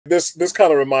This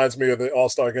kind of reminds me of the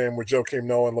All-Star game where Joakim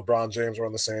Noah and LeBron James were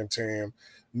on the same team.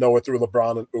 Noah threw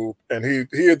LeBron an oop, and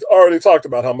he had already talked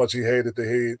about how much he hated the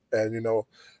Heat and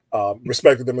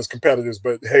respected them as competitors,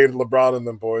 but hated LeBron and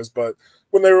them boys. But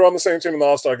when they were on the same team in the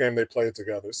All-Star game, they played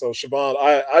together. So Siobhan,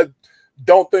 I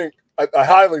don't think I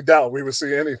highly doubt we would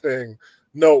see anything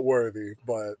noteworthy.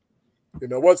 But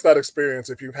what's that experience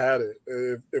if you've had it,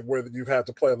 if where you've had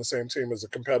to play on the same team as a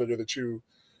competitor that you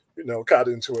got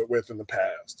into it with in the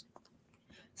past?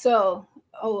 So,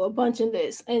 a bunch in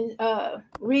this. And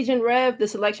Region Rev, the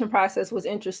selection process was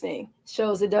interesting.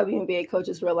 Shows the WNBA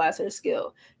coaches realize their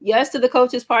skill. Yes to the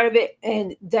coaches part of it,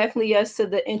 and definitely yes to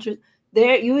the interest.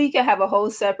 We can have a whole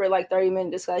separate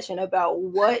 30-minute discussion about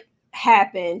what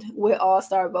happened with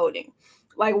All-Star voting.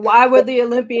 Like, why were the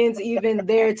Olympians even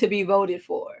there to be voted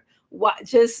for? Why?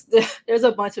 Just there's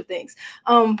a bunch of things.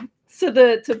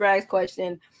 To Bragg's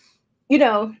question,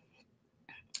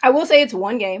 I will say it's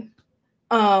one game.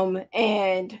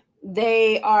 And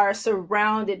they are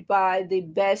surrounded by the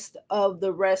best of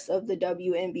the rest of the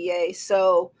WNBA.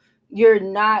 So you'll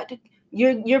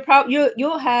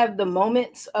have the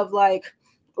moments of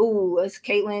ooh, it's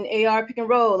Caitlin AR pick and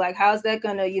roll. Like, how's that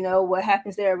gonna, what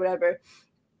happens there or whatever.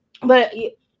 But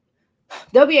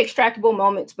there'll be extractable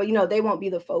moments, but they won't be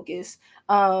the focus.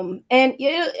 And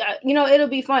it'll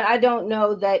be fun. I don't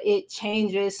know that it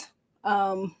changes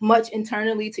much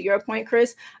internally. To your point,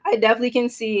 Chris, I definitely can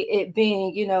see it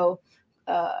being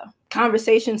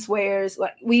conversation swears.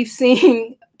 Like, we've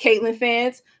seen Caitlin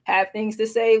fans have things to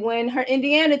say when her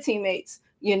Indiana teammates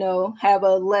have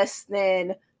a less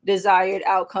than desired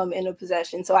outcome in a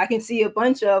possession. So I can see a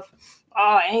bunch of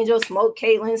Angel smoked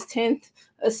Caitlin's 10th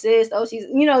assist, she's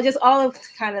just all of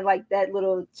kind of that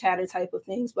little chatter type of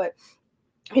things. But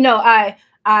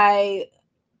I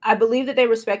believe that they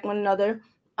respect one another.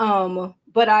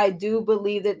 But I do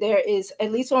believe that there is,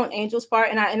 at least on Angel's part,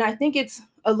 and I think it's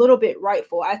a little bit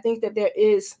rightful. I think that there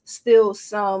is still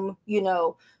some,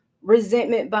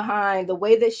 resentment behind the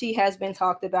way that she has been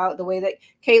talked about, the way that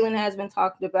Caitlin has been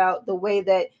talked about, the way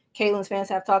that Caitlin's fans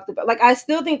have talked about. I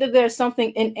still think that there's something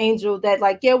in Angel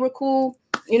that yeah, we're cool.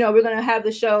 We're going to have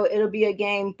the show. It'll be a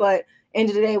game, but end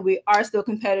of the day, we are still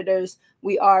competitors.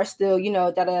 We are still,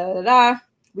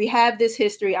 we have this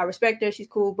history. I respect her. She's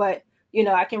cool, but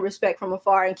I can respect from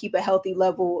afar and keep a healthy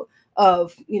level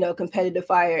of, competitive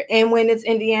fire. And when it's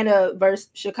Indiana versus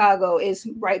Chicago, it's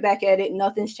right back at it.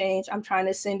 Nothing's changed. I'm trying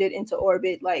to send it into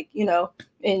orbit,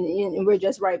 and we're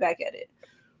just right back at it.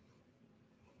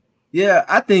 Yeah,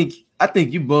 I think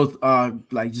you both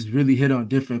just really hit on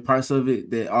different parts of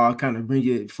it that all kind of bring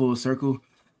it full circle.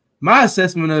 My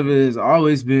assessment of it has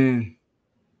always been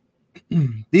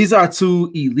these are two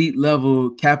elite level,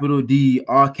 capital D,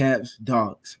 all caps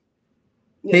dogs.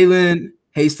 Yeah. Caitlin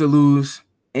hates to lose.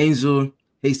 Angel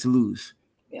hates to lose.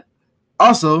 Yeah.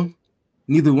 Also,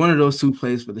 neither one of those two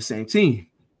plays for the same team.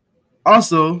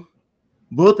 Also,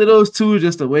 both of those two,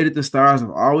 just the way that the stars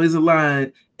have always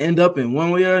aligned, end up in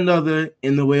one way or another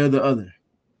in the way of the other.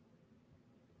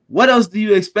 What else do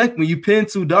you expect when you pin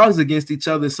two dogs against each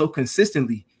other so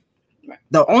consistently? Right.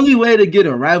 The only way to get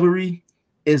a rivalry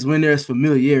is when there's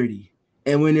familiarity.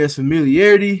 And when there's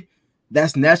familiarity,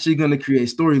 that's naturally going to create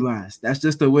storylines. That's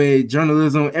just the way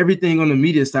journalism, everything on the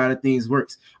media side of things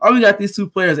works. We got these two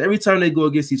players, every time they go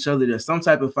against each other, there's some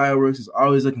type of fireworks. It's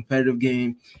always a competitive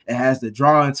game. It has the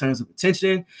draw in terms of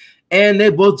attention, and they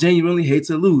both genuinely hate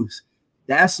to lose.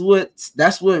 That's what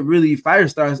really fire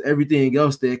starts everything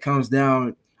else that comes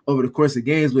down over the course of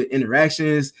games with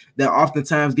interactions that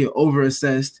oftentimes get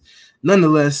overassessed.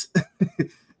 Nonetheless,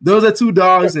 those are two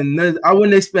dogs, and I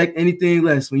wouldn't expect anything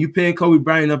less. When you pin Kobe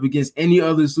Bryant up against any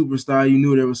other superstar, you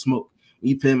knew there was smoke. When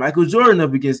you pin Michael Jordan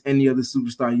up against any other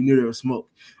superstar, you knew there was smoke.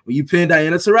 When you pin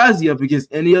Diana Taurasi up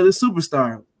against any other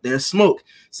superstar, there's smoke.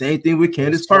 Same thing with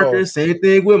Candace Parker. Same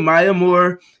thing with Maya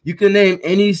Moore. You can name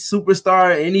any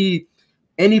superstar,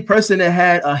 any person that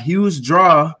had a huge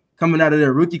draw coming out of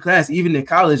their rookie class, even in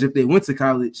college, if they went to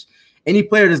college. Any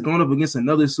player that's going up against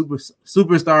another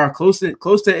superstar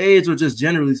close to age or just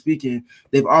generally speaking,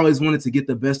 they've always wanted to get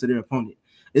the best of their opponent.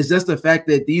 It's just the fact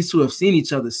that these two have seen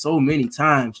each other so many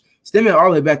times, stemming all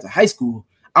the way back to high school.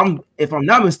 If I'm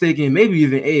not mistaken, maybe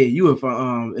even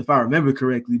AAU if I remember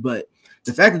correctly. But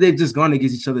the fact that they've just gone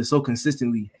against each other so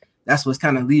consistently, that's what's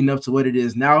kind of leading up to what it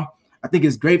is now. I think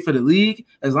it's great for the league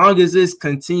as long as it's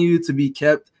continued to be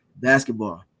kept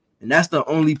basketball. And that's the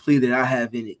only plea that I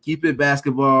have in it. Keep it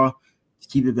basketball.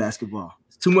 Keep it basketball.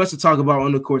 It's too much to talk about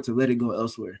on the court to let it go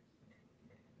elsewhere.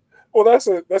 Well,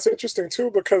 that's interesting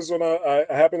too, because when I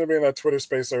happened to be in that Twitter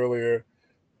space earlier,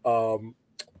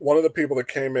 one of the people that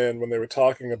came in when they were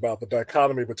talking about the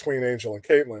dichotomy between Angel and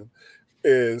Caitlin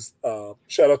is,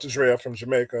 shout out to Drea from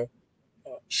Jamaica.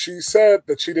 She said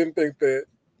that she didn't think that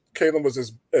Caitlin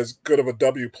was as good of a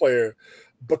W player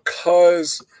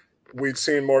because we'd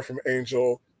seen more from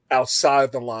Angel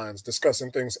outside the lines,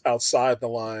 discussing things outside the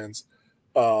lines,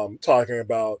 talking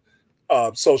about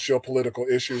socio-political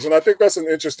issues. And I think that's an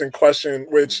interesting question,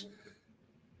 which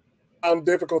I'm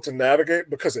difficult to navigate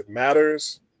because it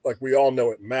matters. Like, we all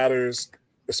know it matters,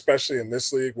 especially in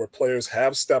this league where players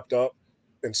have stepped up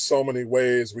in so many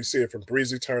ways. We see it from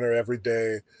Breezy Turner every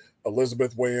day,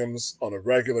 Elizabeth Williams on a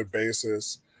regular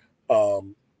basis.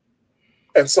 And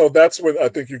so that's when I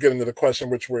think you get into the question,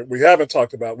 which we haven't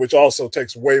talked about, which also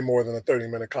takes way more than a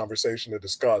 30-minute conversation to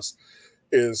discuss,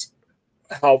 is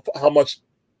how much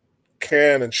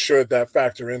can and should that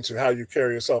factor into how you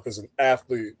carry yourself as an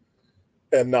athlete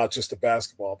and not just a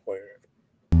basketball player.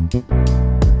 We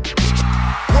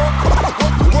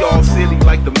all silly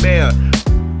like the mayor.